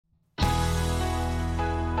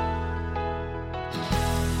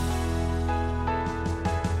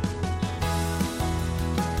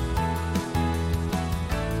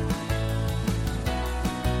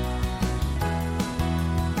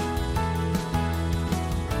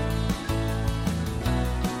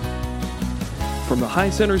from the High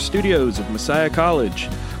Center studios of Messiah College,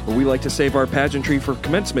 where we like to save our pageantry for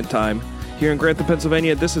commencement time. Here in Grantham,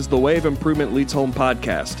 Pennsylvania, this is the Way of Improvement Leads Home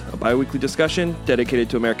podcast, a bi-weekly discussion dedicated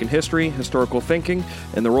to American history, historical thinking,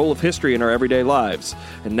 and the role of history in our everyday lives.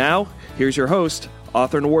 And now, here's your host,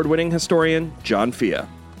 author and award-winning historian, John Fia.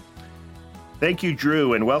 Thank you,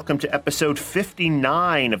 Drew, and welcome to episode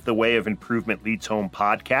 59 of the Way of Improvement Leads Home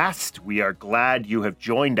podcast. We are glad you have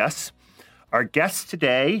joined us. Our guest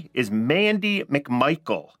today is Mandy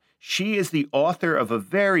McMichael. She is the author of a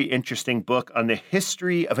very interesting book on the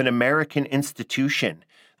history of an American institution,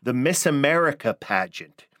 the Miss America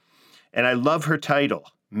pageant. And I love her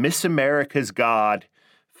title, Miss America's God,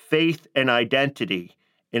 Faith and Identity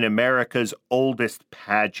in America's Oldest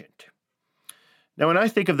Pageant. Now, when I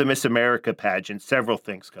think of the Miss America pageant, several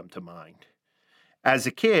things come to mind. As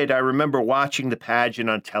a kid, I remember watching the pageant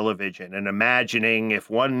on television and imagining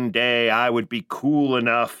if one day I would be cool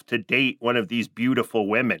enough to date one of these beautiful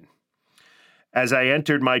women. As I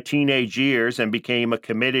entered my teenage years and became a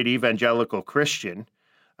committed evangelical Christian,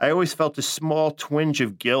 I always felt a small twinge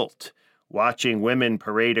of guilt watching women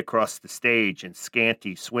parade across the stage in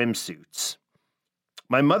scanty swimsuits.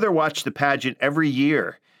 My mother watched the pageant every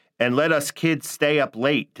year and let us kids stay up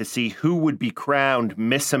late to see who would be crowned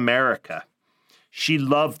Miss America. She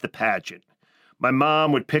loved the pageant. My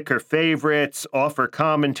mom would pick her favorites, offer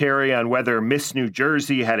commentary on whether Miss New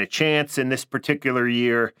Jersey had a chance in this particular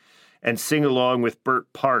year, and sing along with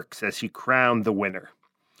Bert Parks as he crowned the winner.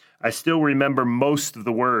 I still remember most of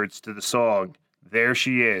the words to the song, "There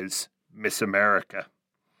She Is, Miss America."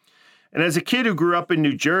 And as a kid who grew up in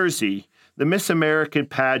New Jersey, the Miss American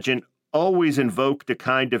pageant always invoked a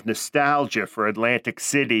kind of nostalgia for Atlantic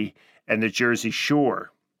City and the Jersey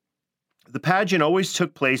Shore. The pageant always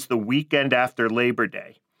took place the weekend after Labor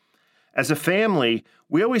Day. As a family,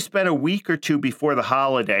 we always spent a week or two before the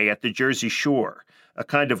holiday at the Jersey Shore, a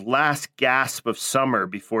kind of last gasp of summer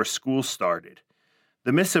before school started.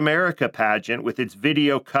 The Miss America pageant, with its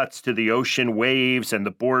video cuts to the ocean waves and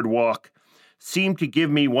the boardwalk, seemed to give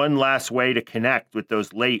me one last way to connect with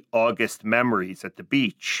those late August memories at the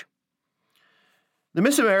beach. The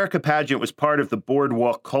Miss America pageant was part of the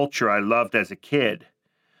boardwalk culture I loved as a kid.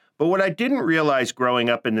 But what I didn't realize growing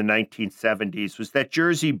up in the 1970s was that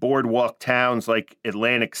Jersey boardwalk towns like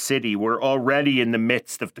Atlantic City were already in the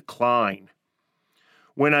midst of decline.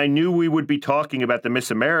 When I knew we would be talking about the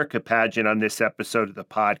Miss America pageant on this episode of the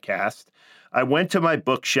podcast, I went to my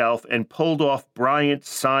bookshelf and pulled off Bryant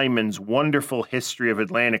Simon's wonderful history of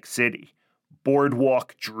Atlantic City.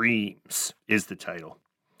 Boardwalk Dreams is the title.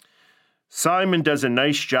 Simon does a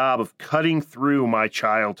nice job of cutting through my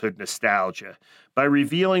childhood nostalgia by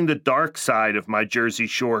revealing the dark side of my Jersey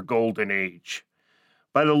Shore golden age.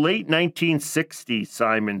 By the late 1960s,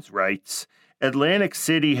 Simons writes, Atlantic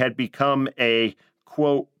City had become a,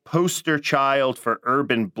 quote, poster child for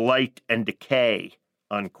urban blight and decay,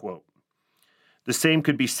 unquote. The same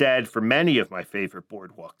could be said for many of my favorite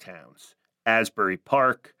boardwalk towns, Asbury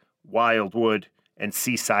Park, Wildwood, and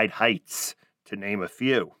Seaside Heights, to name a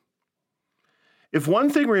few. If one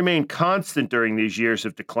thing remained constant during these years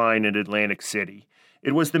of decline in Atlantic City,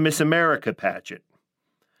 it was the Miss America pageant.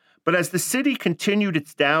 But as the city continued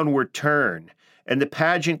its downward turn and the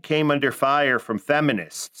pageant came under fire from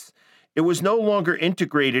feminists, it was no longer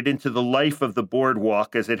integrated into the life of the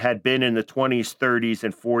boardwalk as it had been in the 20s, 30s,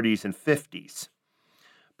 and 40s and 50s.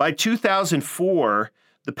 By 2004,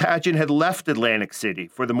 the pageant had left Atlantic City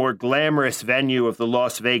for the more glamorous venue of the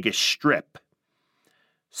Las Vegas Strip.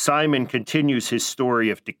 Simon continues his story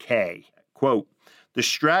of decay. Quote, the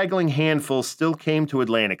straggling handful still came to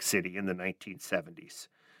Atlantic City in the 1970s.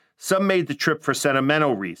 Some made the trip for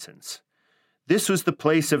sentimental reasons. This was the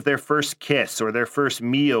place of their first kiss or their first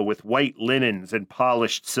meal with white linens and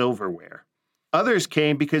polished silverware. Others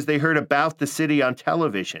came because they heard about the city on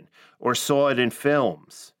television or saw it in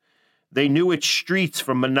films. They knew its streets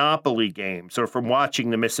from Monopoly games or from watching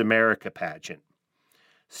the Miss America pageant.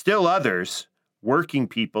 Still others, working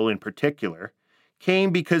people in particular, came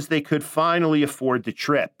because they could finally afford the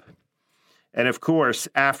trip. And of course,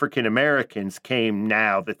 African Americans came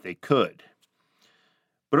now that they could.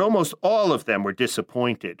 But almost all of them were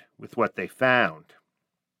disappointed with what they found.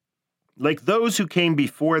 Like those who came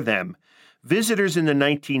before them, visitors in the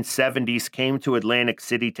 1970s came to Atlantic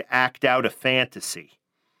City to act out a fantasy.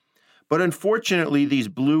 But unfortunately, these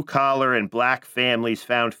blue-collar and black families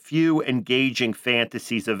found few engaging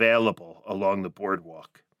fantasies available along the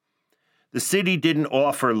boardwalk. The city didn't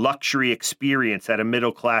offer luxury experience at a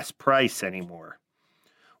middle-class price anymore.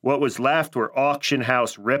 What was left were auction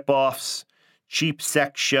house rip-offs, cheap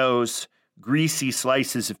sex shows, greasy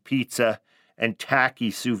slices of pizza, and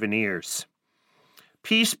tacky souvenirs.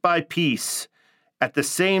 piece by piece, at the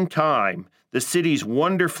same time, the city's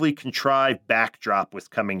wonderfully contrived backdrop was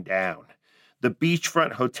coming down. The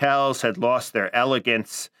beachfront hotels had lost their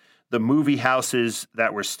elegance. The movie houses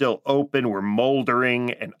that were still open were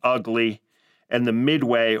moldering and ugly, and the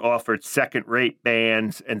Midway offered second-rate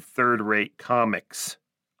bands and third-rate comics,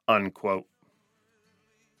 unquote.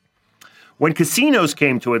 When casinos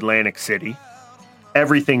came to Atlantic City,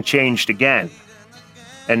 everything changed again,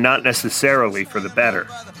 and not necessarily for the better.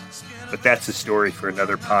 But that's a story for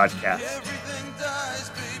another podcast. Everything dies,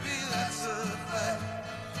 baby, that's a fact.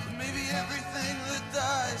 Maybe everything that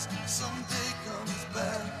dies someday comes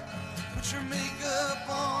back. Put your makeup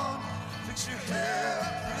on, fix your hair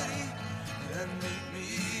pretty, and meet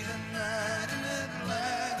me tonight in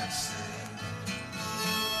Atlantic City.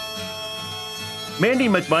 Mandy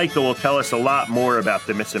McMichael will tell us a lot more about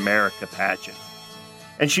the Miss America pageant,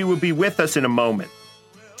 and she will be with us in a moment.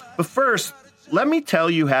 But first, let me tell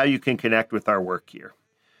you how you can connect with our work here.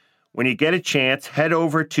 When you get a chance, head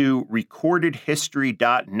over to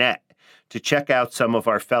recordedhistory.net to check out some of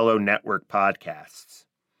our fellow network podcasts.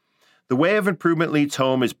 The Way of Improvement Leads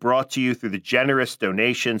Home is brought to you through the generous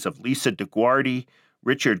donations of Lisa DeGuardi,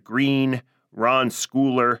 Richard Green, Ron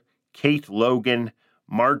Schooler, Kate Logan,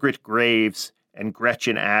 Margaret Graves, and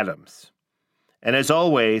Gretchen Adams. And as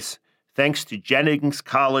always, thanks to Jennings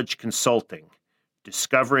College Consulting,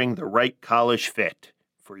 discovering the right college fit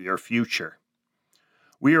for your future.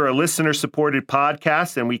 We are a listener-supported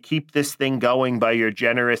podcast, and we keep this thing going by your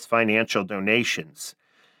generous financial donations.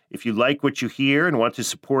 If you like what you hear and want to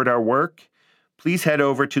support our work, please head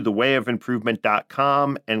over to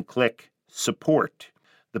thewayofimprovement.com and click Support.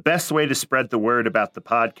 The best way to spread the word about the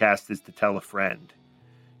podcast is to tell a friend.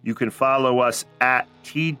 You can follow us at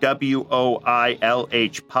TWOILH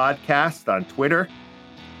Podcast on Twitter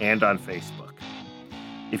and on Facebook.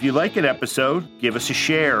 If you like an episode, give us a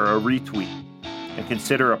share or a retweet, and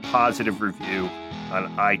consider a positive review on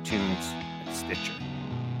iTunes and Stitcher.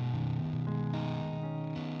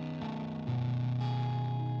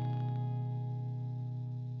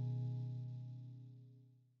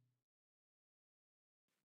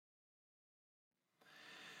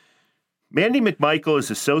 Mandy McMichael is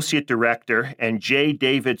Associate Director and J.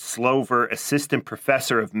 David Slover Assistant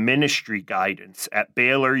Professor of Ministry Guidance at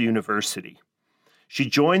Baylor University. She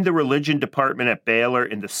joined the Religion Department at Baylor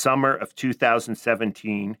in the summer of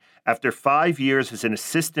 2017 after 5 years as an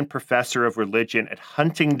Assistant Professor of Religion at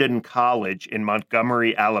Huntingdon College in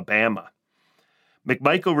Montgomery, Alabama.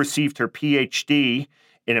 McMichael received her Ph.D.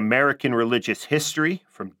 in American Religious History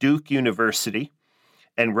from Duke University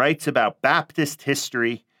and writes about Baptist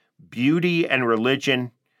history, beauty and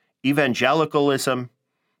religion, evangelicalism,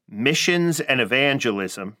 missions and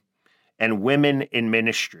evangelism, and women in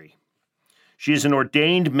ministry. She is an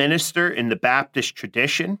ordained minister in the Baptist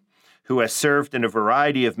tradition who has served in a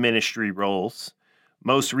variety of ministry roles,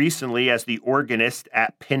 most recently as the organist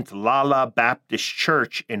at Pintlala Baptist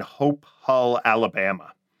Church in Hope Hull,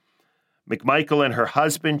 Alabama. McMichael and her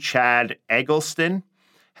husband, Chad Eggleston,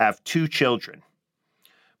 have 2 children.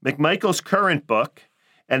 McMichael's current book,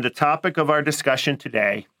 and the topic of our discussion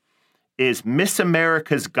today, is Miss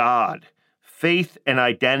America's God, Faith and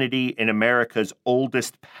Identity in America's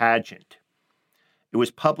Oldest Pageant. It was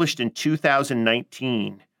published in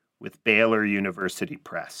 2019 with Baylor University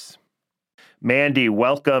Press. Mandy,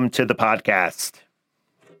 welcome to the podcast.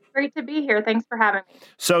 Great to be here. Thanks for having me.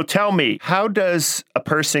 So tell me, how does a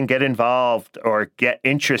person get involved or get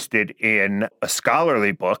interested in a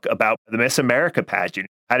scholarly book about the Miss America pageant?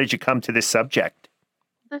 How did you come to this subject?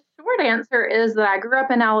 The short answer is that I grew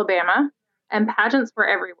up in Alabama and pageants were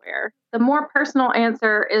everywhere. The more personal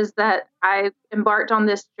answer is that I embarked on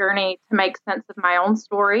this journey to make sense of my own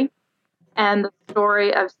story and the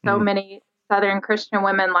story of so many Southern Christian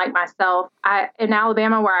women like myself. In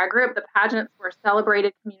Alabama, where I grew up, the pageants were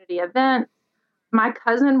celebrated community events. My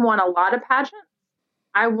cousin won a lot of pageants.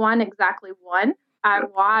 I won exactly one. I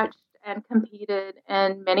watched and competed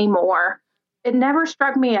in many more. It never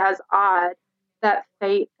struck me as odd that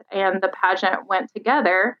faith and the pageant went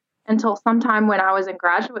together until sometime when I was in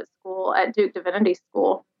graduate school at Duke Divinity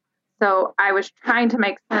School. So I was trying to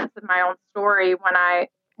make sense of my own story when I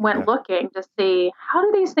went looking to see how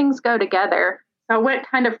do these things go together. So I went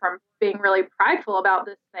kind of from being really prideful about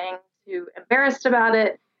this thing to embarrassed about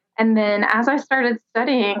it. And then as I started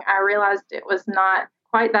studying, I realized it was not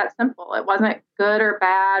quite that simple. It wasn't good or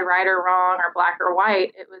bad, right or wrong, or black or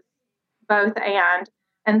white. It was both and.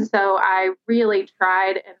 And so I really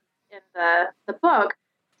tried in the book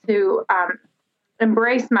to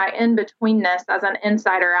embrace my in-betweenness as an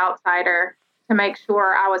insider-outsider to make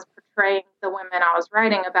sure I was portraying the women I was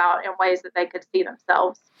writing about in ways that they could see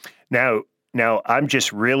themselves. Now, I'm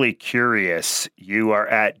just really curious. You are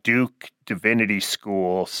at Duke Divinity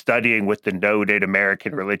School studying with the noted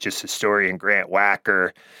American religious historian Grant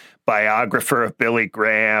Wacker, biographer of Billy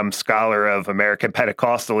Graham, scholar of American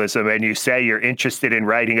Pentecostalism, and you say you're interested in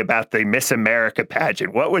writing about the Miss America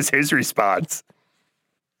pageant. What was his response?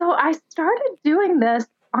 So I started doing this,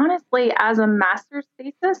 honestly, as a master's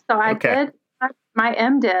thesis. So I did my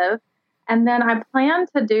MDiv, and then I planned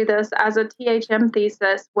to do this as a THM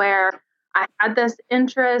thesis where I had this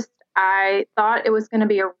interest. I thought it was going to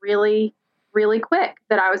be a really, really quick,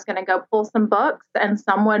 that I was going to go pull some books and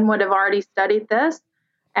someone would have already studied this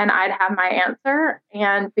and I'd have my answer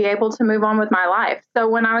and be able to move on with my life. So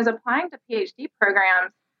when I was applying to PhD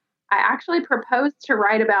programs, I actually proposed to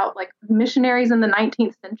write about like missionaries in the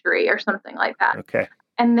 19th century or something like that. Okay.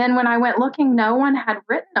 And then when I went looking, no one had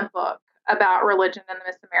written a book about religion in the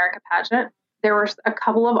Miss America pageant. There were a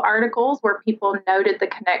couple of articles where people noted the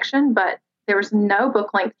connection, but there was no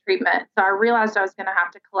book-length treatment. So I realized I was going to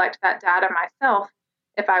have to collect that data myself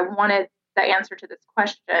if I wanted the answer to this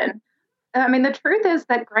question. I mean, the truth is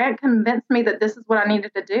that Grant convinced me that this is what I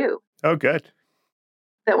needed to do. Oh, good.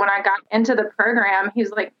 That when I got into the program, he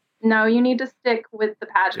was like, no, you need to stick with the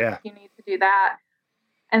pageant. Yeah. You need to do that.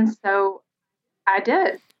 And so I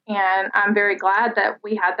did. And I'm very glad that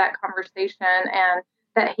we had that conversation and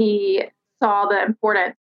that he saw the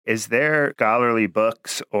importance. Is there scholarly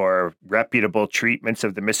books or reputable treatments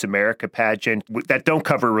of the Miss America pageant that don't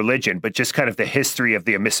cover religion, but just kind of the history of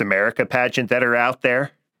the Miss America pageant that are out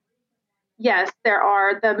there? Yes, there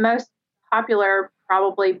are. The most popular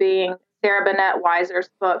probably being Sarah Bennett Weiser's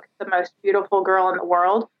book, The Most Beautiful Girl in the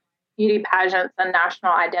World, Beauty Pageants and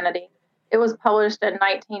National Identity. It was published in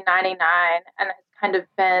 1999 and has kind of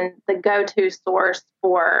been the go-to source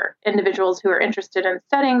for individuals who are interested in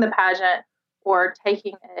studying the pageant or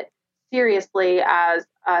taking it seriously as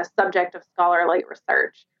a subject of scholarly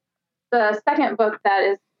research. The second book that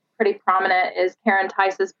is pretty prominent is Karen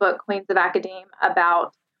Tice's book, Queens of Academe,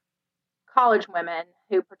 about college women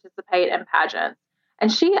who participate in pageants.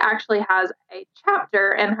 And she actually has a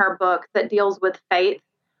chapter in her book that deals with faith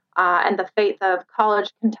and the faith of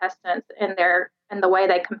college contestants in the way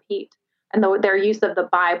they compete and their use of the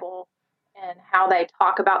Bible and how they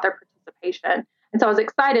talk about their participation. And so I was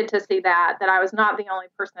excited to see that I was not the only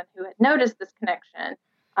person who had noticed this connection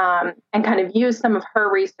and kind of used some of her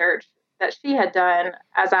research that she had done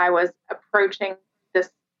as I was approaching this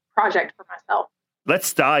project for myself.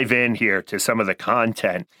 Let's dive in here to some of the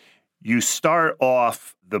content. You start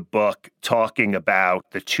off the book talking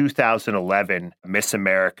about the 2011 Miss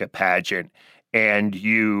America pageant, and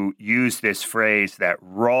you use this phrase that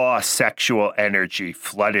raw sexual energy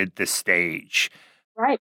flooded the stage.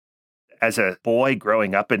 Right. As a boy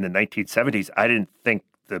growing up in the 1970s, I didn't think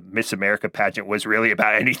the Miss America pageant was really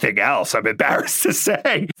about anything else. I'm embarrassed to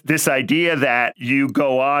say. This idea that you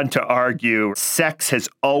go on to argue sex has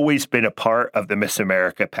always been a part of the Miss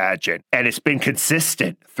America pageant, and it's been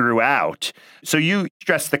consistent throughout. So you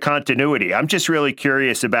stress the continuity. I'm just really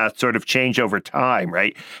curious about sort of change over time,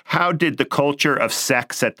 right? How did the culture of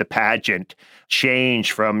sex at the pageant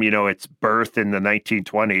change from, its birth in the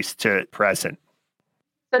 1920s to present?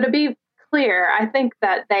 So to be clear, I think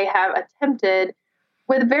that they have attempted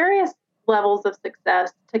with various levels of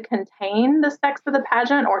success to contain the sex of the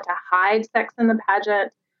pageant or to hide sex in the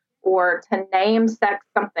pageant or to name sex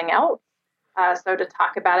something else. So to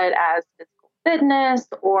talk about it as physical fitness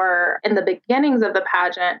or in the beginnings of the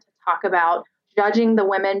pageant to talk about judging the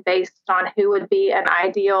women based on who would be an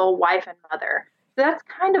ideal wife and mother. So that's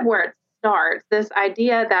kind of where it starts, this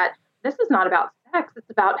idea that this is not about sex, it's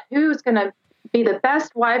about who's going to be the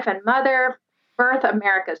best wife and mother, birth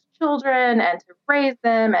America's children and to raise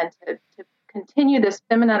them and to continue this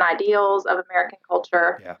feminine ideals of American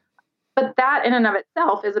culture. Yeah. But that in and of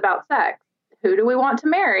itself is about sex. Who do we want to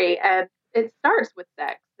marry? And it starts with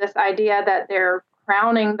sex, this idea that they're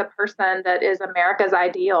crowning the person that is America's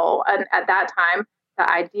ideal. And at that time, the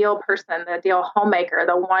ideal person, the ideal homemaker,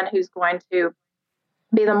 the one who's going to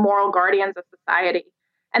be the moral guardians of society.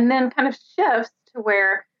 And then kind of shifts to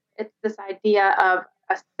where it's this idea of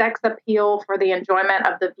a sex appeal for the enjoyment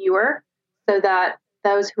of the viewer so that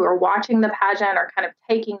those who are watching the pageant are kind of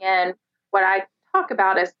taking in what I talk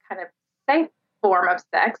about as kind of safe form of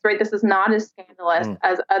sex, right? This is not as scandalous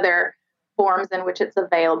as other forms in which it's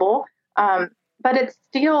available, but it's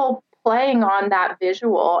still playing on that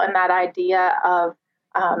visual and that idea of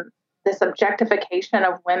this objectification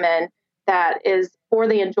of women that is for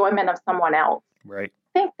the enjoyment of someone else. Right.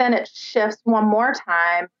 I think then it shifts one more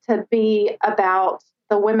time to be about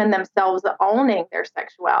the women themselves owning their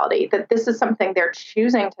sexuality, that this is something they're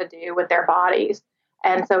choosing to do with their bodies.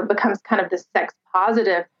 And so it becomes kind of this sex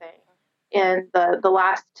positive thing in the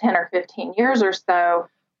last 10 or 15 years or so,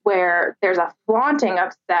 where there's a flaunting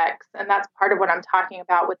of sex. And that's part of what I'm talking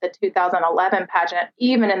about with the 2011 pageant,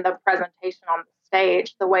 even in the presentation on the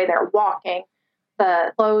stage, the way they're walking,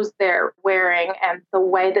 the clothes they're wearing, and the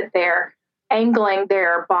way that they're angling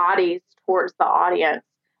their bodies towards the audience.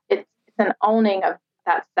 It's an owning of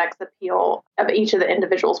that sex appeal of each of the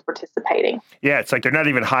individuals participating. Yeah, it's like they're not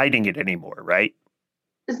even hiding it anymore, right?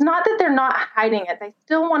 It's not that they're not hiding it. They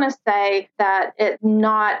still want to say that it's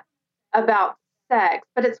not about sex,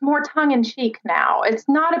 but it's more tongue-in-cheek now. It's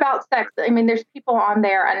not about sex. I mean, there's people on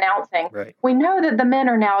there announcing, right. We know that the men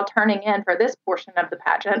are now turning in for this portion of the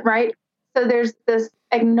pageant, right? So there's this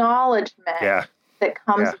acknowledgement that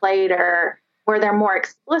comes later where they're more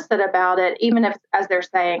explicit about it, even if, as they're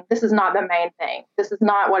saying, this is not the main thing. This is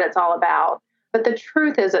not what it's all about. But the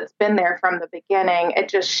truth is it's been there from the beginning. It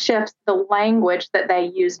just shifts. The language that they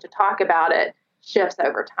use to talk about it shifts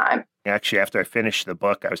over time. Actually, after I finished the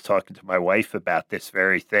book, I was talking to my wife about this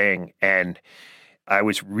very thing, and I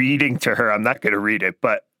was reading to her. I'm not going to read it,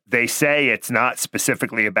 but they say it's not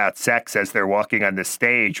specifically about sex as they're walking on the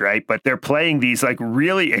stage, right? But they're playing these like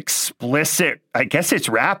really explicit, I guess it's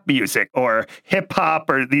rap music or hip hop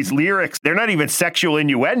or these lyrics. They're not even sexual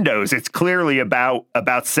innuendos. It's clearly about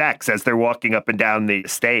sex as they're walking up and down the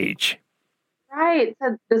stage. Right.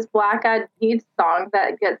 So this Black Eyed Peas song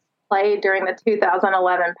that gets played during the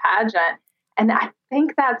 2011 pageant. And I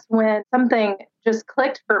think that's when something just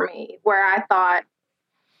clicked for me where I thought,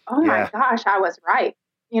 oh my gosh, I was right.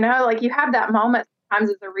 You know, like you have that moment sometimes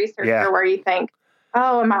as a researcher where you think,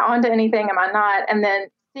 oh, am I onto anything? Am I not? And then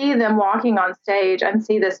see them walking on stage and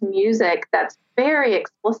see this music that's very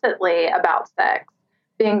explicitly about sex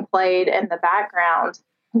being played in the background.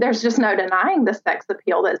 There's just no denying the sex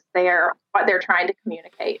appeal that's there, what they're trying to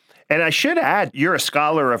communicate. And I should add, you're a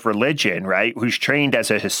scholar of religion, right, who's trained as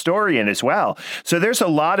a historian as well. So there's a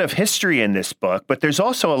lot of history in this book, but there's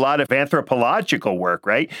also a lot of anthropological work,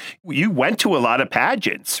 right? You went to a lot of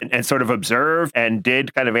pageants and sort of observed and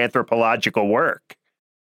did kind of anthropological work.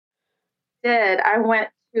 I went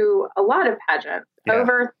to a lot of pageants,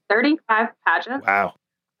 over 35 pageants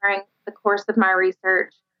during the course of my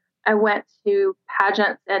research. I went to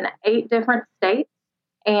pageants in 8 different states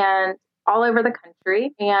and all over the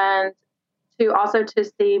country, and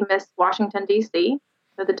to see Miss Washington, D.C.,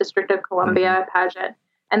 so the District of Columbia pageant.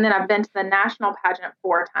 And then I've been to the national pageant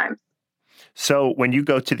 4 times. So when you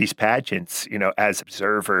go to these pageants, you know, as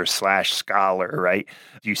observer / scholar, right,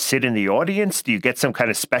 do you sit in the audience? Do you get some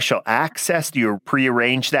kind of special access? Do you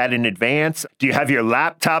prearrange that in advance? Do you have your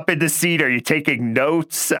laptop in the seat? Are you taking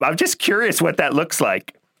notes? I'm just curious what that looks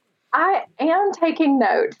like. I am taking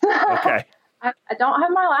notes. Okay. I don't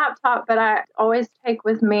have my laptop, but I always take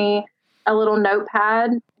with me a little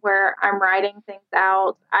notepad where I'm writing things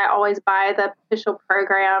out. I always buy the official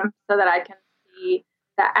program so that I can see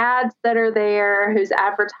the ads that are there, who's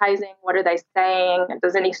advertising, what are they saying,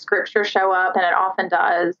 does any scripture show up, and it often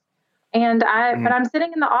does. And but I'm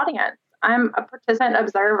sitting in the audience. I'm a participant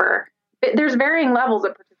observer. There's varying levels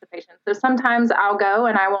of participation. So sometimes I'll go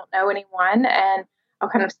and I won't know anyone, and I'll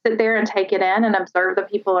kind of sit there and take it in and observe the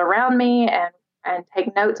people around me and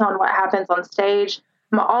take notes on what happens on stage.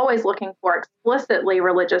 I'm always looking for explicitly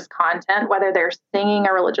religious content, whether they're singing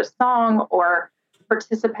a religious song or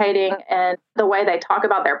participating in the way they talk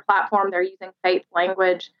about their platform. They're using faith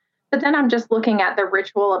language. But then I'm just looking at the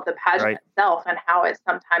ritual of the pageant itself and how it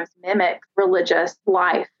sometimes mimics religious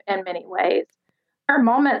life in many ways. There are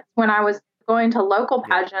moments when I was going to local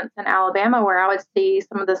pageants in Alabama where I would see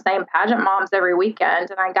some of the same pageant moms every weekend,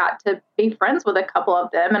 and I got to be friends with a couple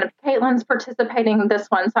of them. And Caitlin's participating in this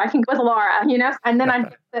one, so I can go with Laura, you know. And then I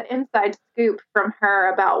get the inside scoop from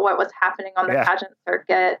her about what was happening on the pageant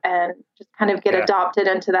circuit, and just kind of get adopted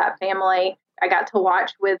into that family. I got to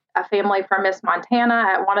watch with a family from Miss Montana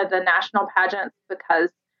at one of the national pageants because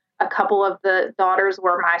a couple of the daughters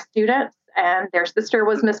were my students, and their sister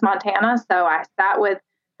was Miss Montana. So I sat with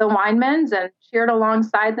the Weinmans and cheered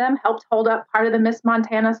alongside them, helped hold up part of the Miss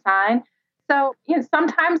Montana sign. So, you know,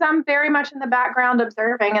 sometimes I'm very much in the background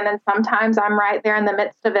observing, and then sometimes I'm right there in the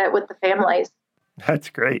midst of it with the families. That's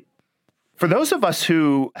great. For those of us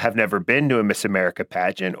who have never been to a Miss America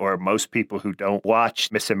pageant, or most people who don't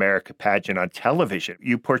watch Miss America pageant on television,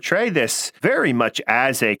 you portray this very much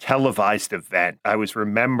as a televised event. I was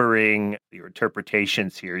remembering your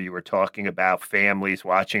interpretations here. You were talking about families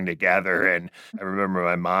watching together, and I remember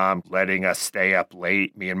my mom letting us stay up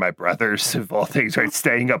late, me and my brothers, of all things, right,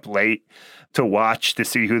 staying up late to watch to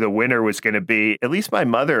see who the winner was going to be. At least my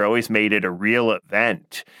mother always made it a real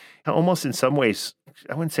event. Almost in some ways,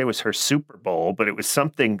 I wouldn't say it was her Super Bowl, but it was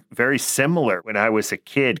something very similar when I was a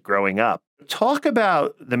kid growing up. Talk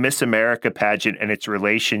about the Miss America pageant and its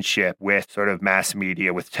relationship with sort of mass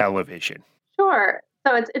media, with television. Sure.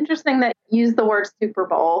 So it's interesting that you use the word Super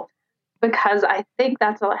Bowl, because I think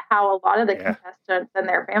that's how a lot of the contestants and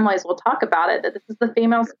their families will talk about it, that this is the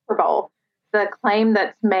female Super Bowl. The claim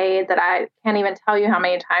that's made, that I can't even tell you how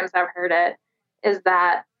many times I've heard it, is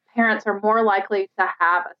that parents are more likely to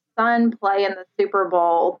have a son play in the Super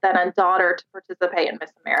Bowl than a daughter to participate in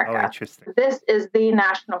Miss America. Oh, interesting. This is the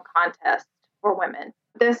national contest for women.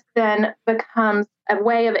 This then becomes a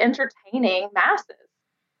way of entertaining masses.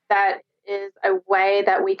 That is a way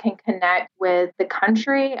that we can connect with the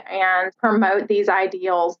country and promote these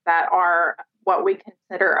ideals that are what we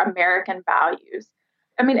consider American values.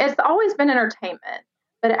 I mean, it's always been entertainment,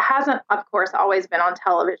 but it hasn't, of course, always been on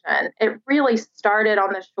television. It really started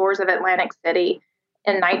on the shores of Atlantic City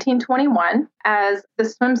in 1921 as the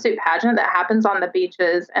swimsuit pageant that happens on the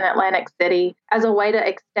beaches in Atlantic City as a way to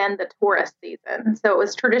extend the tourist season. So it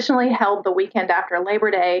was traditionally held the weekend after Labor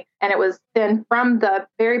Day, and it was then from the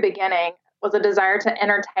very beginning was a desire to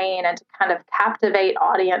entertain and to kind of captivate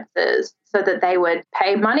audiences so that they would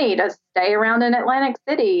pay money to stay around in Atlantic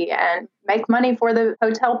City and make money for the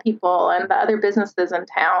hotel people and the other businesses in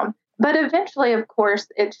town. But eventually, of course,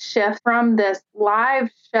 it shifts from this live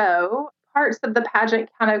show. Parts of the pageant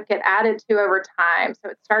kind of get added to over time.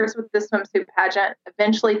 So it starts with the swimsuit pageant.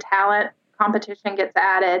 Eventually, talent competition gets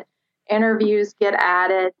added. Interviews get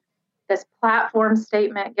added. This platform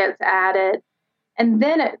statement gets added. And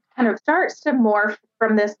then it kind of starts to morph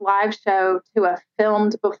from this live show to a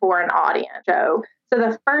filmed before an audience show. So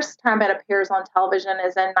the first time it appears on television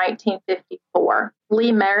is in 1954.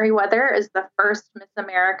 Lee Meriwether is the first Miss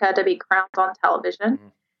America to be crowned on television. Mm-hmm.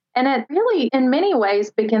 And it really, in many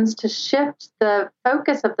ways, begins to shift the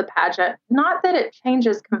focus of the pageant. Not that it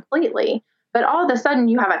changes completely, but all of a sudden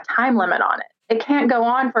you have a time limit on it. It can't go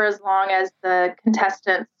on for as long as the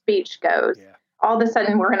contestant's speech goes. Yeah. All of a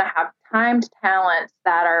sudden, we're going to have timed talents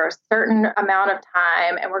that are a certain amount of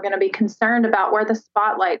time, and we're going to be concerned about where the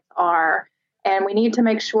spotlights are. And we need to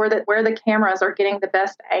make sure that where the cameras are getting the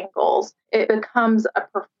best angles. It becomes a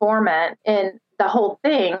performance in the whole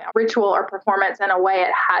thing, a ritual or performance in a way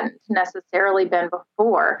it hadn't necessarily been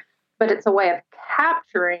before. But it's a way of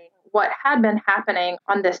capturing what had been happening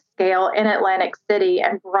on this scale in Atlantic City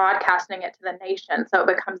and broadcasting it to the nation. So it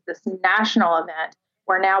becomes this national event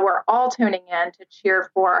where now we're all tuning in to cheer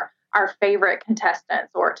for our favorite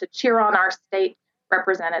contestants or to cheer on our state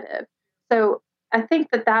representative. So I think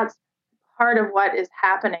that that's part of what is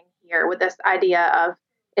happening here with this idea of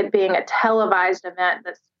it being a televised event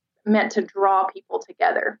that's meant to draw people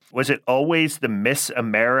together. Was it always the Miss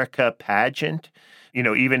America pageant? You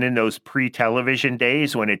know, even in those pre-television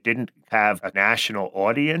days when it didn't have a national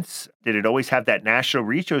audience, did it always have that national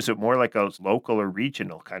reach, or was it more like a local or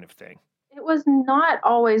regional kind of thing? It was not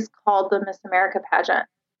always called the Miss America pageant.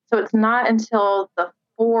 So it's not until the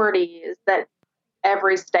 40s that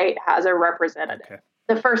every state has a representative. Okay.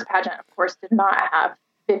 The first pageant, of course, did not have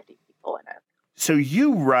 50 people in it. So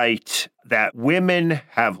you write that women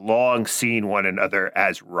have long seen one another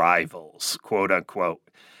as rivals, quote unquote.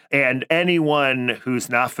 And anyone who's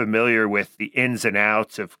not familiar with the ins and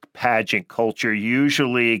outs of pageant culture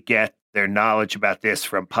usually get their knowledge about this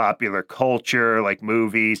from popular culture, like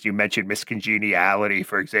movies. You mentioned Miss Congeniality,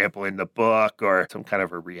 for example, in the book, or some kind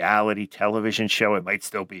of a reality television show. It might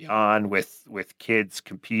still be on with kids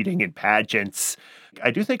competing in pageants.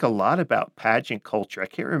 I do think a lot about pageant culture. I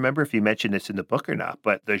can't remember if you mentioned this in the book or not,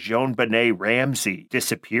 but the JonBenét Ramsey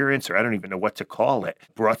disappearance, or I don't even know what to call it,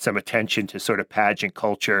 brought some attention to sort of pageant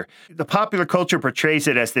culture. The popular culture portrays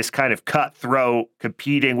it as this kind of cutthroat,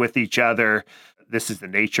 competing with each other. This is the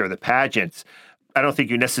nature of the pageants. I don't think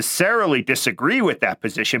you necessarily disagree with that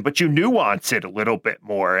position, but you nuance it a little bit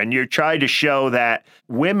more. And you're trying to show that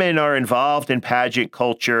women are involved in pageant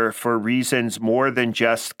culture for reasons more than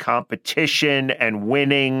just competition and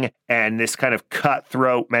winning and this kind of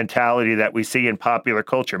cutthroat mentality that we see in popular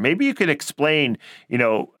culture. Maybe you could explain,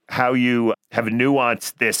 how you have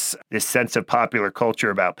nuanced this sense of popular culture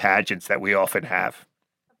about pageants that we often have.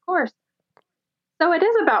 Of course. So it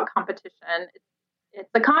is about competition. it's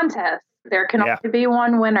a contest. There can Yeah. only be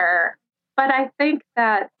one winner. But I think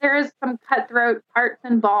that there is some cutthroat parts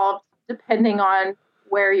involved depending on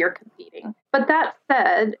where you're competing. But that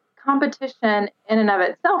said, competition in and of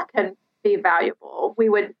itself can be valuable. We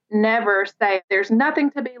would never say there's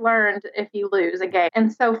nothing to be learned if you lose a game.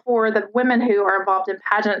 And so for the women who are involved in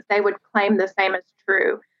pageants, they would claim the same as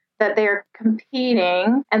true, that they're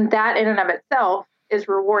competing, and that in and of itself is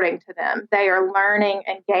rewarding to them. They are learning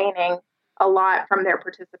and gaining a lot from their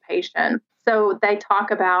participation. So they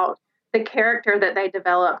talk about the character that they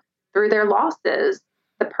develop through their losses,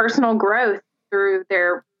 the personal growth through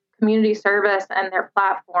their community service and their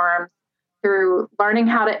platforms, through learning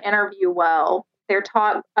how to interview well. They're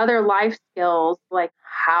taught other life skills like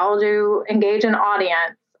how to engage an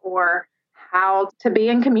audience or how to be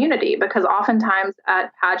in community, because oftentimes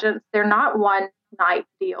at pageants, they're not one night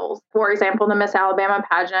deals. For example, the Miss Alabama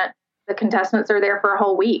pageant, the contestants are there for a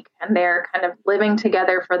whole week and they're kind of living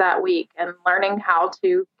together for that week and learning how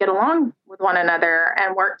to get along with one another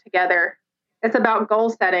and work together. It's about goal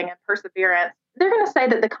setting and perseverance. They're going to say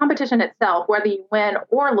that the competition itself, whether you win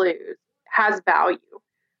or lose, has value.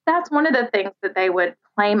 That's one of the things that they would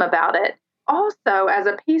claim about it. Also, as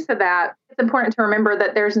a piece of that, it's important to remember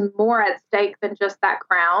that there's more at stake than just that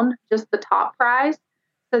crown, just the top prize.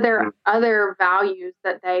 So there are other values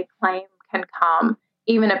that they claim can come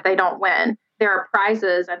even if they don't win. There are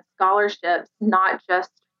prizes and scholarships, not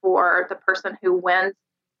just for the person who wins,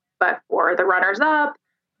 but for the runners-up,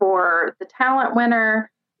 for the talent winner.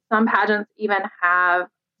 Some pageants even have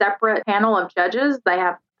separate panel of judges. They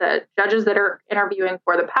have the judges that are interviewing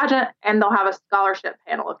for the pageant, and they'll have a scholarship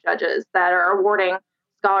panel of judges that are awarding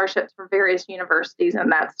scholarships from various universities in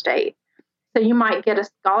that state. So you might get a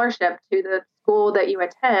scholarship to the school that you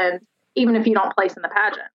attend, even if you don't place in the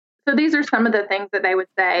pageant. So these are some of the things that they would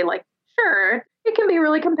say, like, sure, it can be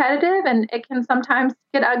really competitive and it can sometimes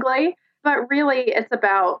get ugly, but really it's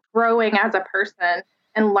about growing as a person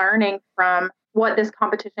and learning from what this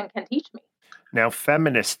competition can teach me. Now,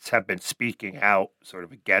 feminists have been speaking out sort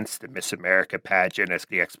of against the Miss America pageant as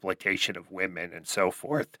the exploitation of women and so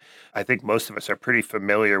forth. I think most of us are pretty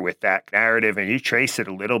familiar with that narrative, and you trace it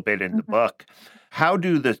a little bit in the book. How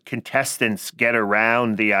do the contestants get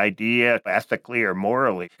around the idea ethically or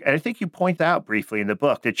morally? And I think you point out briefly in the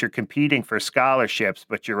book that you're competing for scholarships,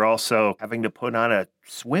 but you're also having to put on a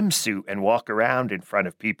swimsuit and walk around in front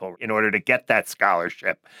of people in order to get that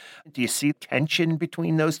scholarship. Do you see tension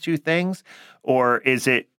between those two things? Or is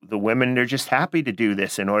it the women are just happy to do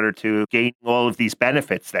this in order to gain all of these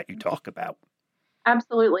benefits that you talk about?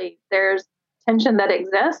 Absolutely. There's tension that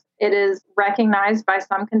exists. It is recognized by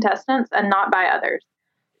some contestants and not by others.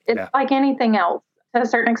 It's like anything else. To a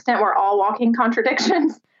certain extent, we're all walking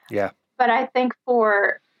contradictions. Yeah. But I think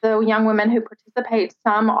for the young women who participate,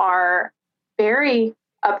 some are very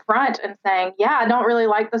upfront and saying, yeah, I don't really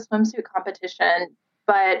like the swimsuit competition,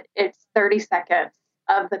 but it's 30 seconds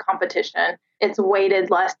of the competition. It's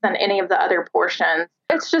weighted less than any of the other portions.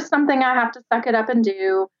 It's just something I have to suck it up and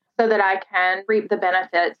do so that I can reap the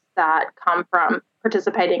benefits that come from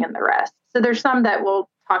participating in the rest. So there's some that will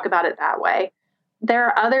talk about it that way. There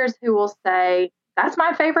are others who will say, that's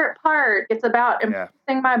my favorite part. It's about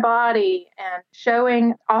embracing my body and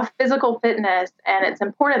showing off physical fitness. And it's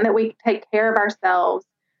important that we take care of ourselves.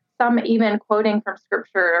 Some even quoting from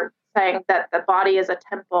scripture saying that the body is a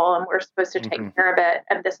temple and we're supposed to take care of it.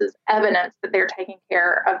 And this is evidence that they're taking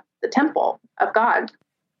care of the temple of God.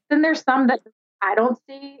 Then there's some that I don't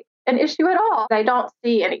see an issue at all. I don't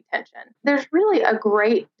see any tension. There's really a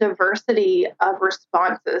great diversity of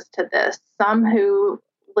responses to this. Some who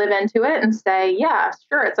live into it and say, yeah,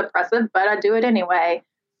 sure, it's oppressive, but I do it anyway.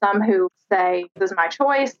 Some who say, this is my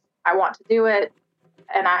choice. I want to do it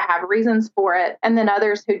and I have reasons for it. And then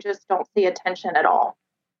others who just don't see a tension at all.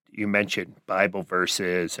 You mentioned Bible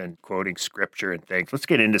verses and quoting scripture and things. Let's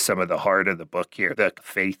get into some of the heart of the book here, the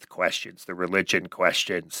faith questions, the religion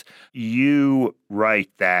questions. You write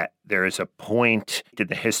that there is a point in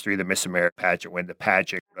the history of the Miss America pageant when the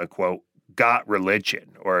pageant, unquote, got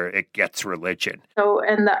religion or it gets religion. So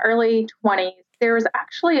in the early 20s, there was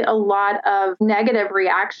actually a lot of negative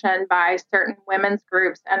reaction by certain women's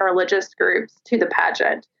groups and religious groups to the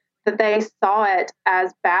pageant, that they saw it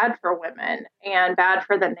as bad for women and bad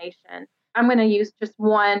for the nation. I'm going to use just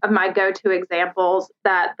one of my go-to examples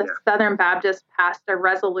that the Southern Baptists passed a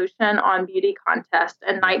resolution on beauty contest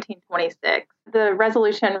in 1926. The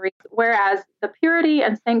resolution reads, whereas the purity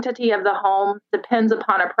and sanctity of the home depends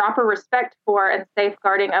upon a proper respect for and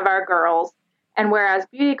safeguarding of our girls, and whereas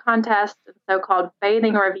beauty contests and so-called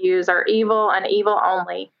bathing reviews are evil and evil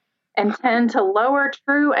only, and tend to lower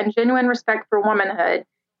true and genuine respect for womanhood,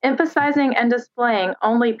 emphasizing and displaying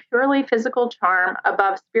only purely physical charm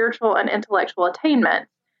above spiritual and intellectual attainment.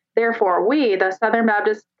 Therefore, we, the Southern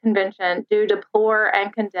Baptist Convention, do deplore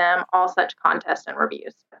and condemn all such contests and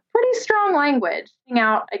reviews. Pretty strong language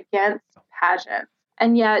out against pageants.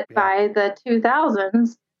 And yet, by the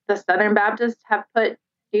 2000s, the Southern Baptists have put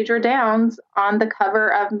Deidre Downs on the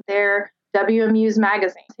cover of their WMU's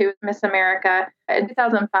magazine, who was Miss America in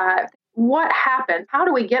 2005. What happened? How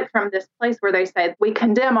do we get from this place where they say we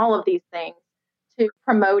condemn all of these things to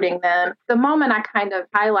promoting them? The moment I kind of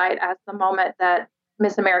highlight as the moment that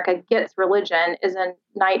Miss America gets religion is in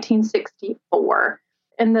 1964.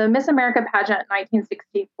 In the Miss America pageant in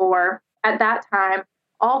 1964, at that time,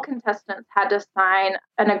 all contestants had to sign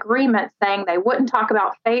an agreement saying they wouldn't talk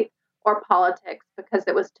about faith or politics because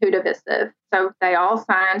it was too divisive. So they all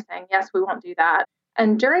signed saying, yes, we won't do that.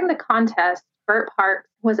 And during the contest, Bert Parks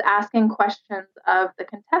was asking questions of the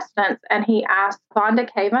contestants, and he asked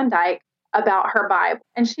Vonda K. Van Dyke about her Bible.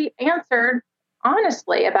 And she answered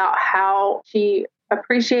honestly about how she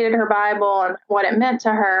appreciated her Bible and what it meant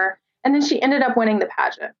to her. And then she ended up winning the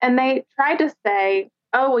pageant. And they tried to say,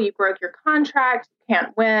 oh, well, you broke your contract, you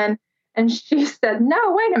can't win. And she said, no,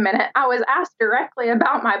 wait a minute. I was asked directly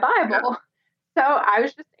about my Bible. So I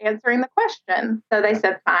was just answering the question. So they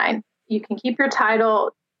said, fine, you can keep your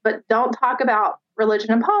title, but don't talk about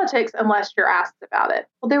religion and politics unless you're asked about it.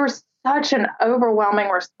 Well, there was such an overwhelming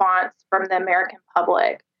response from the American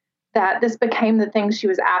public that this became the thing she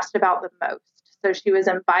was asked about the most. So she was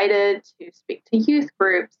invited to speak to youth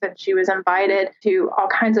groups, and she was invited to all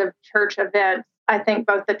kinds of church events. I think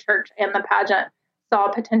both the church and the pageant saw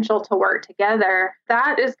potential to work together.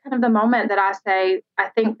 That is kind of the moment that I say, I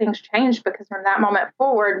think things changed, because from that moment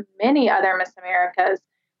forward, many other Miss Americas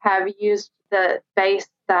have used the base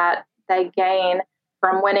that they gain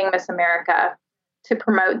from winning Miss America to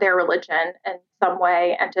promote their religion in some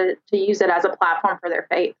way and to use it as a platform for their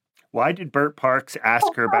faith. Why did Bert Parks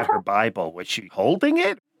ask her about her Bible? Was she holding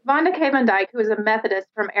it? Vonda K. Van Dyke, who is a Methodist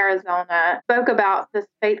from Arizona, spoke about this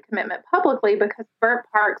faith commitment publicly because Bert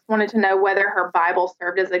Parks wanted to know whether her Bible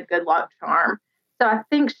served as a good luck charm. So I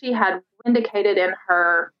think she had indicated in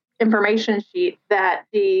her information sheet that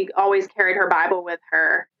she always carried her Bible with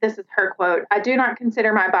her. This is her quote: "I do not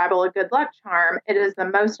consider my Bible a good luck charm. It is the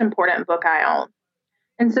most important book I own."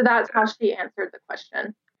 And so that's how she answered the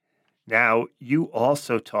question. Now, you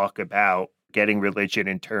also talk about getting religion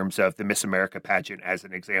in terms of the Miss America pageant as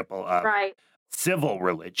an example of civil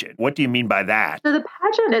religion. What do you mean by that? So the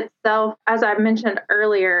pageant itself, as I mentioned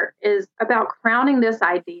earlier, is about crowning this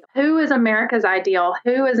ideal. Who is America's ideal?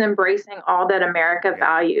 Who is embracing all that America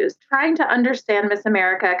values? Trying to understand Miss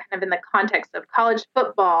America kind of in the context of college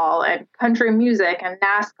football and country music and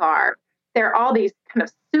NASCAR. There are all these kind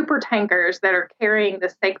of super tankers that are carrying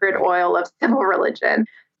the sacred oil of civil religion.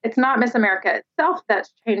 It's not Miss America itself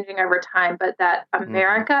that's changing over time, but that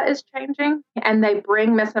America is changing, and they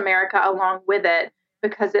bring Miss America along with it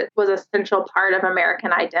because it was an essential part of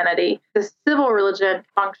American identity. The civil religion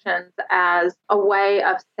functions as a way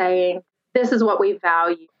of saying, this is what we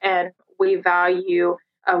value, and we value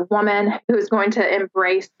a woman who's going to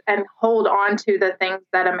embrace and hold on to the things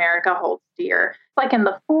that America holds dear. Like in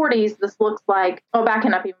the 40s, this looks like,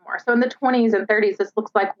 backing up even more. So in the 20s and 30s, this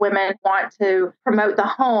looks like women want to promote the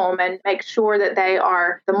home and make sure that they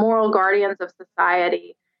are the moral guardians of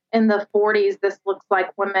society. In the 40s, this looks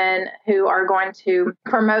like women who are going to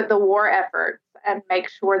promote the war efforts and make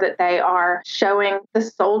sure that they are showing the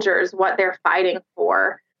soldiers what they're fighting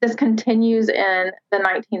for. This continues in the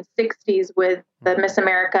 1960s with the Miss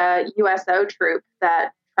America USO troop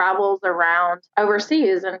that travels around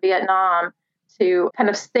overseas in Vietnam to kind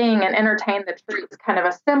of sing and entertain the troops, kind of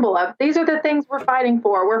a symbol of, these are the things we're fighting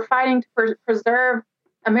for. We're fighting to preserve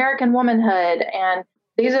American womanhood, and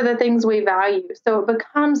these are the things we value. So it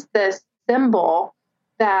becomes this symbol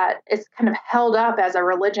that is kind of held up as a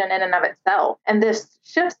religion in and of itself. And this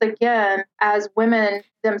shifts again as women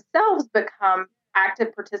themselves become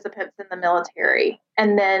active participants in the military,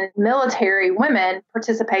 and then military women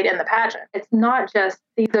participate in the pageant. It's not just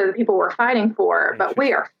these are the people we're fighting for, but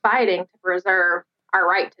we are fighting to preserve our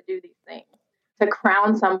right to do these things, to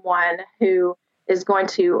crown someone who is going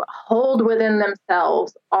to hold within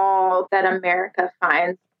themselves all that America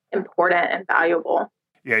finds important and valuable.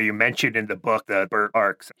 Yeah, you mentioned in the book that Bert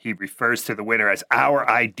Parks, he refers to the winner as our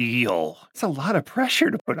ideal. It's a lot of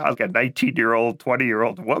pressure to put on like a 19-year-old,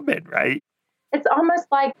 20-year-old woman, right? It's almost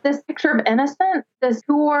like this picture of innocence, this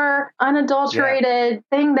pure, unadulterated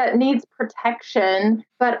thing that needs protection,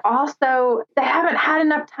 but also they haven't had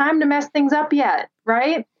enough time to mess things up yet,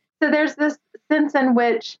 right? So there's this sense in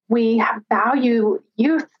which we value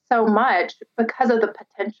youth so much because of the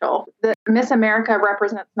potential. The Miss America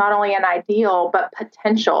represents not only an ideal, but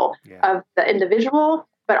potential of the individual,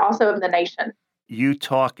 but also of the nation. You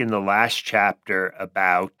talk in the last chapter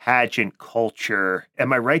about pageant culture.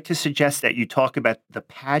 Am I right to suggest that you talk about the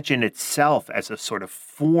pageant itself as a sort of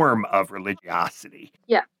form of religiosity?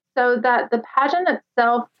 Yeah. So that the pageant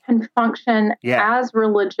itself can function as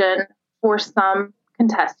religion for some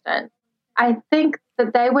contestants. I think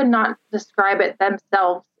that they would not describe it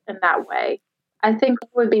themselves in that way. I think it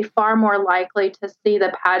would be far more likely to see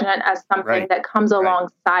the pageant as something that comes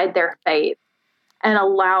alongside their faith and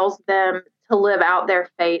allows them to live out their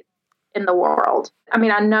faith in the world. I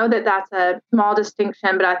mean, I know that that's a small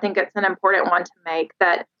distinction, but I think it's an important one to make,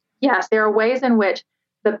 that yes, there are ways in which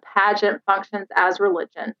the pageant functions as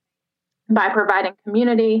religion by providing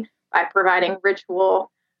community, by providing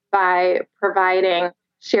ritual, by providing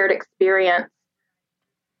shared experience.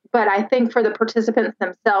 But I think for the participants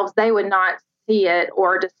themselves, they would not see it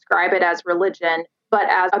or describe it as religion, but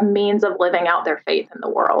as a means of living out their faith in the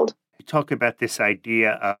world. You talk about this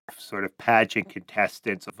idea of sort of pageant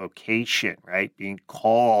contestants, a vocation, right? Being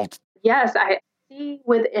called. Yes, I see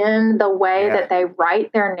within the way that they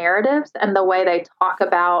write their narratives and the way they talk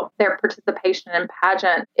about their participation in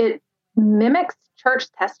pageant, it mimics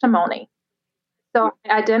church testimony. So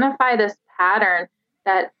I identify this pattern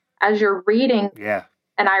that as you're reading,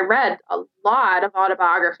 and I read a lot of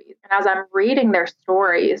autobiographies, and as I'm reading their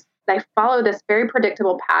stories, they follow this very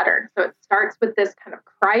predictable pattern. So it starts with this kind of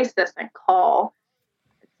crisis and call.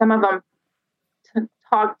 Some of them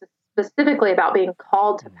talk specifically about being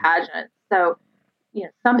called to pageants. So, you know,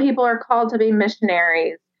 some people are called to be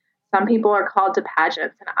missionaries. Some people are called to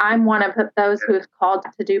pageants. And I'm one of those who is called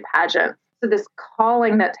to do pageants. So this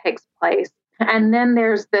calling that takes place. And then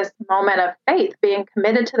there's this moment of faith, being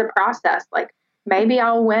committed to the process. Like, maybe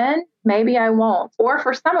I'll win, maybe I won't. Or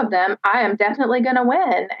for some of them, I am definitely going to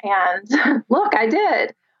win. And look, I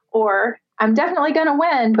did. Or I'm definitely going to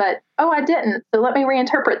win, but I didn't. So let me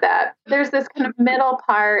reinterpret that. There's this kind of middle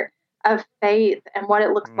part of faith and what it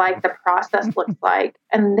looks like, the process looks like.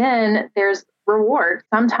 And then there's reward.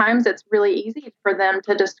 Sometimes it's really easy for them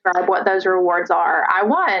to describe what those rewards are. I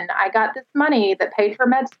won. I got this money that paid for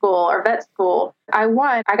med school or vet school. I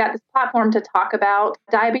won. I got this platform to talk about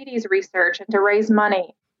diabetes research and to raise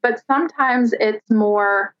money. But sometimes it's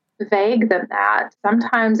more vague than that.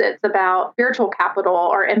 Sometimes it's about spiritual capital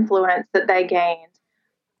or influence that they gained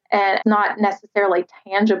and not necessarily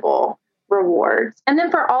tangible rewards. And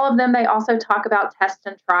then for all of them, they also talk about tests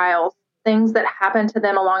and trials, things that happened to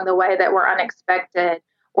them along the way that were unexpected,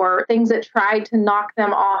 or things that tried to knock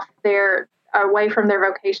them away from their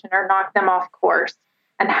vocation or knock them off course,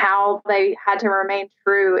 and how they had to remain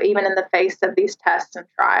true even in the face of these tests and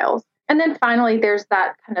trials. And then finally, there's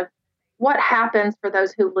that kind of what happens for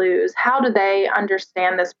those who lose? How do they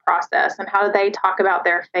understand this process, and how do they talk about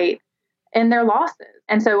their faith in their losses?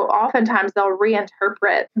 And so oftentimes they'll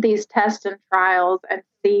reinterpret these tests and trials and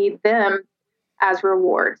see them as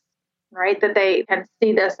rewards, right? That they can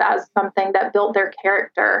see this as something that built their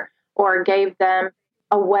character or gave them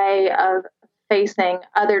a way of facing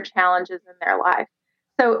other challenges in their life.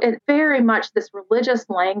 So it's very much this religious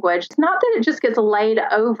language. It's not that it just gets laid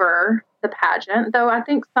over the pageant, though I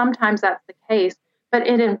think sometimes that's the case, but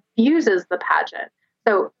it infuses the pageant.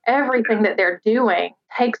 So everything that they're doing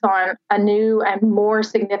takes on a new and more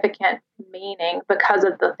significant meaning because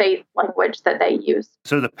of the faith language that they use.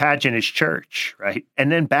 So the pageant is church, right?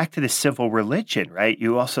 And then back to the civil religion, right?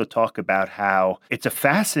 You also talk about how it's a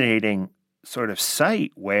fascinating sort of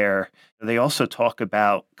site where they also talk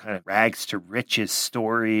about kind of rags to riches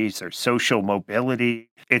stories or social mobility.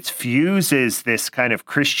 It fuses this kind of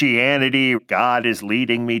Christianity, God is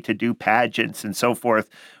leading me to do pageants and so forth,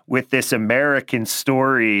 with this American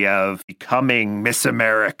story of becoming Miss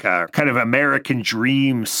America, kind of American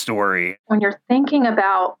dream story. When you're thinking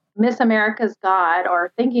about Miss America's God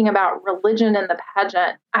or thinking about religion in the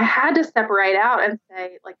pageant, I had to separate out and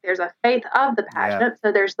say, like, there's a faith of the pageant.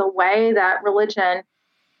 So there's the way that religion,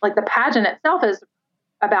 like the pageant itself is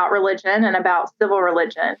about religion and about civil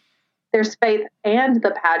religion. There's faith and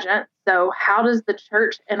the pageant. So how does the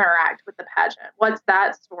church interact with the pageant? What's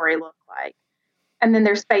that story look like? And then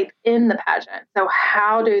there's faith in the pageant. So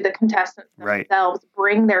how do the contestants themselves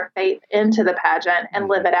bring their faith into the pageant and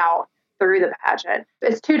live it out through the pageant?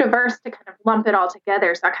 It's too diverse to kind of lump it all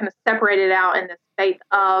together. So I kind of separated it out in this faith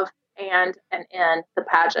of and in the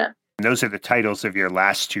pageant. And those are the titles of your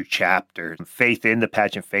last two chapters, Faith in the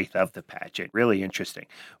Pageant, Faith of the Pageant. Really interesting.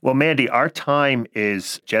 Well, Mandy, our time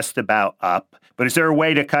is just about up. But is there a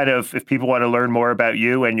way to kind of, if people want to learn more about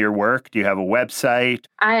you and your work, do you have a website?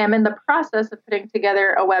 I am in the process of putting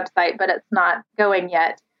together a website, but it's not going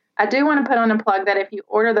yet. I do want to put on a plug that if you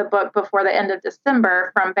order the book before the end of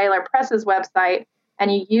December from Baylor Press's website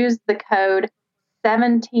and you use the code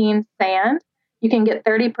 17SAND, you can get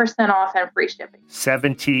 30% off and free shipping.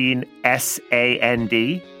 17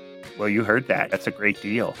 SAND. Well, you heard that. That's a great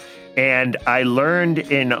deal. And I learned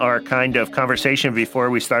in our kind of conversation before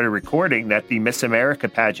we started recording that the Miss America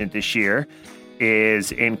pageant this year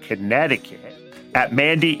is in Connecticut at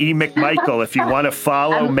Mandy E. McMichael. If you want to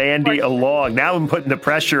follow Mandy along, now I'm putting the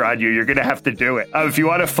pressure on you. You're going to have to do it. If you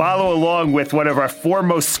want to follow along with one of our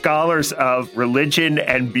foremost scholars of religion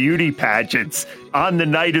and beauty pageants on the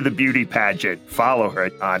night of the beauty pageant, follow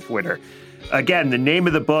her on Twitter. Again, the name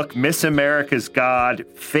of the book, Miss America's God,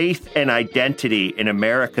 Faith and Identity in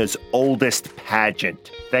America's Oldest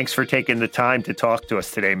Pageant. Thanks for taking the time to talk to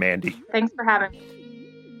us today, Mandy. Thanks for having me.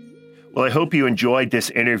 Well, I hope you enjoyed this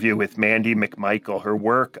interview with Mandy McMichael. Her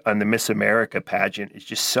work on the Miss America pageant is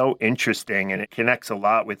just so interesting, and it connects a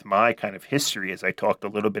lot with my kind of history, as I talked a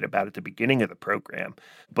little bit about at the beginning of the program.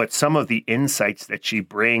 But some of the insights that she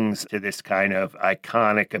brings to this kind of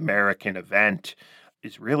iconic American event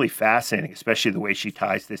is really fascinating, especially the way she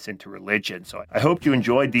ties this into religion. So I hope you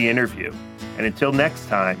enjoyed the interview. And until next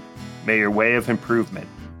time, may your way of improvement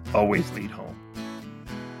always lead home.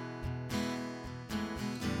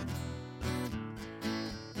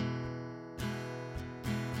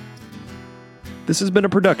 This has been a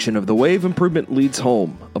production of The Way of Improvement Leads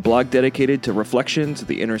Home, a blog dedicated to reflections at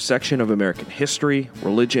the intersection of American history,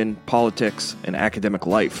 religion, politics, and academic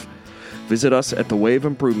life. Visit us at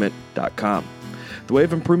thewayofimprovement.com. The Way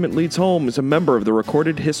of Improvement Leads Home is a member of the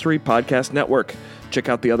Recorded History Podcast Network. Check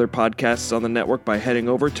out the other podcasts on the network by heading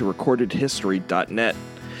over to recordedhistory.net.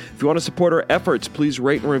 If you want to support our efforts, please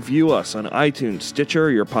rate and review us on iTunes, Stitcher, or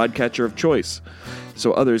your podcatcher of choice,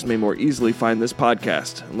 so others may more easily find this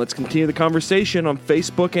podcast. And let's continue the conversation on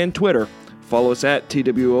Facebook and Twitter. Follow us at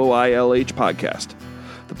TWOILH Podcast.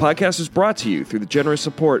 The podcast is brought to you through the generous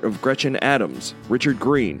support of Gretchen Adams, Richard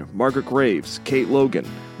Green, Margaret Graves, Kate Logan,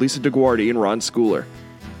 Lisa DeGuardi, and Ron Schooler.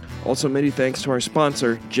 Also, many thanks to our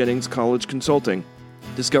sponsor, Jennings College Consulting,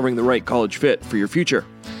 discovering the right college fit for your future.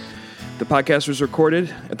 The podcast was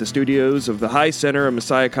recorded at the studios of the High Center of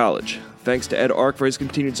Messiah College. Thanks to Ed Ark for his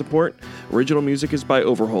continued support. Original music is by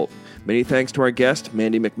Overholt. Many thanks to our guest,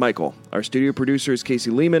 Mandy McMichael. Our studio producer is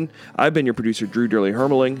Casey Lehman. I've been your producer, Drew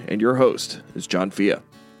Durley-Hermeling, and your host is John Fia.